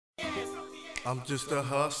I'm just a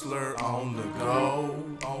hustler on the go,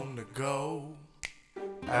 on the go.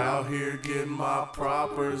 Out here getting my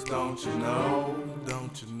propers, don't you know,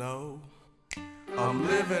 don't you know? I'm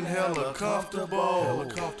living hella comfortable,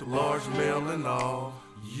 large mail and all.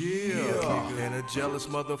 Yeah, and a jealous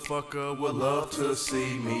motherfucker would love to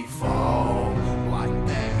see me fall like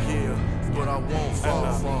that. Yeah, but I won't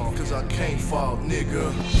fall, cause I can't fall,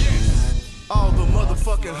 nigga. All the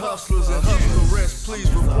motherfucking hustlers and hustlerettes,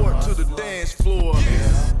 please report to the dance floor.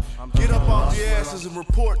 Get up off your asses and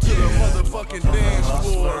report to the motherfucking dance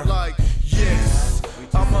floor. Like, yes,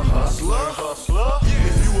 I'm a hustler.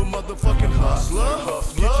 If you a motherfucking hustler,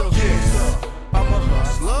 get your hands up. I'm a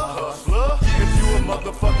hustler. If you a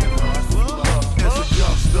motherfucking hustler. As a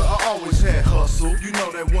youngster, I always had hustle. You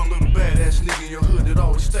know that one little badass nigga in your hood that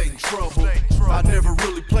always stayed in trouble. I never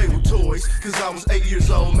really played with toys, cause I was 8 years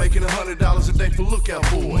old making $100 a day for Lookout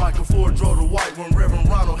Boy. Michael Ford drove the white when Reverend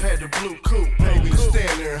Ronald had the blue coupe. Paid me to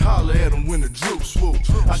stand there and holler at him when the droop swoop.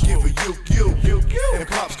 I give a you, and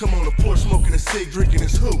Pops come on the porch smoking a cig, drinking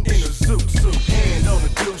his hoop. In a zoot suit, hand on the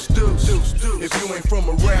deuce. If you ain't from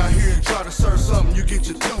around here and try to serve something, you get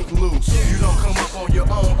your tooth loose. You don't come up on your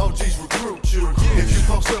own, OGs recruit you. If you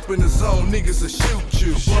post up in the zone, niggas will shoot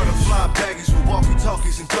you. Butterfly baggage with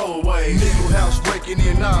walkie-talkies and throwaways. Nickel house breaking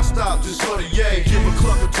in non-stop just for the yay. Give a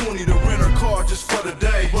cluck of 20 to rent her car just for the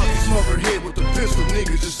day. Bucky smoke her head with the pistol,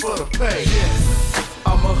 nigga, just for the pay.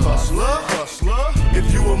 I'm a hustler.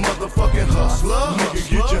 If you a motherfucking hustler, nigga,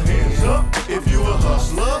 get your hands up. If you a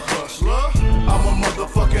hustler, I'm a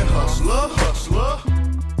motherfucking hustler.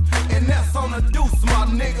 And that's on the deuce, my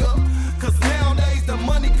nigga. Cause nowadays the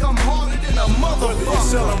money come harder than a motherfucker. Whether you're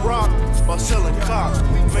selling rock or selling cock,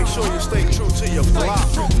 make sure you stay true to your block.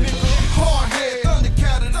 Hard head,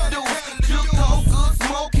 undercounted the deuce. Juke those good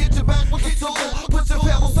smoke, hit your back with the tool. Put your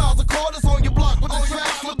pebble size of quarters on your block with the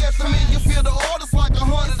trash. Look at the man, you feel the orders like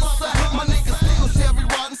 100 a sack. My niggas still Chevy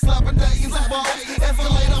riding, slapping days and balls.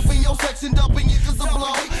 Escalate up in your section, dumping niggas a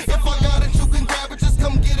blow. If I got it, you can grab it, just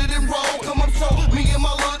come get it and roll. Come up, show me and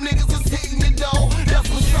my little niggas is hitting your dough. That's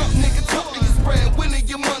what's up, nigga. Talking your spread, winning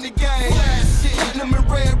your money game. Platinum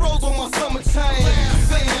and red rose on my summer chain.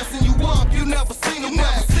 They asking you up, you never seen them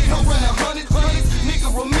whack. I'm running 100 G's,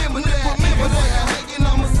 nigga, remember that. But I ain't hating,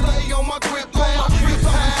 I'ma stay on my grip now.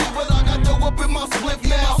 But I got dough up in my split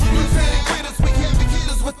now. Lieutenant critters, we can't be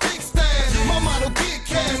hitters with thick stash. My motto, get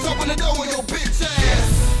cash, open the door on your bitch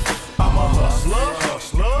ass. I'm a hustler.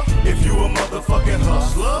 If you a motherfucking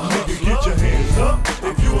hustler, nigga, get your hands up.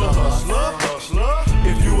 If you a hustler.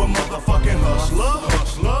 If you a motherfucking hustler.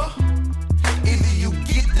 Either you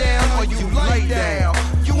get down or you lay down.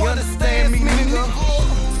 You understand me, nigga?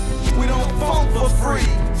 We don't funk for free.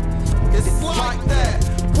 It's like that.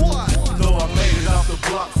 What? Though I made it off the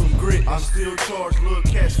block from grit, I still charge little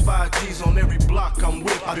cash 5 G's on every block I'm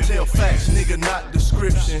with. I tell facts, nigga, not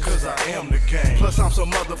description, cause I am the game. Plus I'm so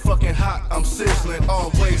motherfucking hot, I'm sizzling.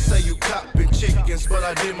 Always say you copping chickens, but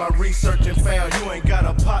I did my research and found you ain't got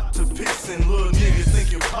a pot to piss in. Little niggas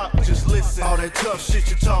think you pop, just listen. All that tough shit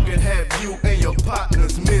you talking have you and your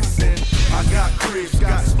partners missing. I got cribs,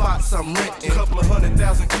 got spots I'm renting. Couple of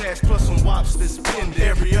 100,000 cash plus some wops that's pending.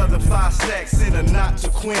 Every other 5 stacks in a knot to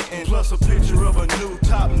Quentin. Plus a picture of a new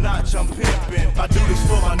top notch I'm pimping. I do this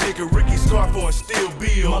for my nigga Ricky Scarfo and Steel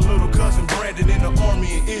Bill. My little cousin Brandon in the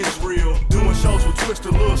army in Israel. Doing shows with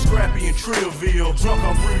Twister, Lil Scrappy and Trillville. Drunk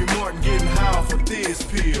on Remy Martin, getting high off a Thiz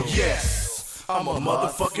pill. Yes, I'm a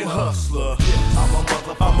motherfucking hustler.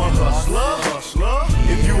 I'm a hustler.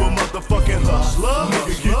 If you a motherfucking hustler,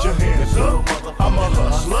 nigga, get your hands up. I'm a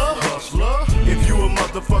hustler. If you a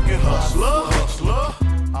motherfucking hustler.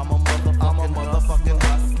 I'm a motherfucking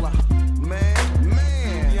hustler.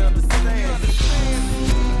 Man, you understand?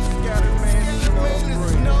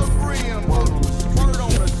 Skatterman, no brim. Word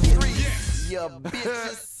on the street, ya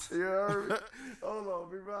bitches. You heard me? Hold on,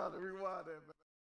 rewind that.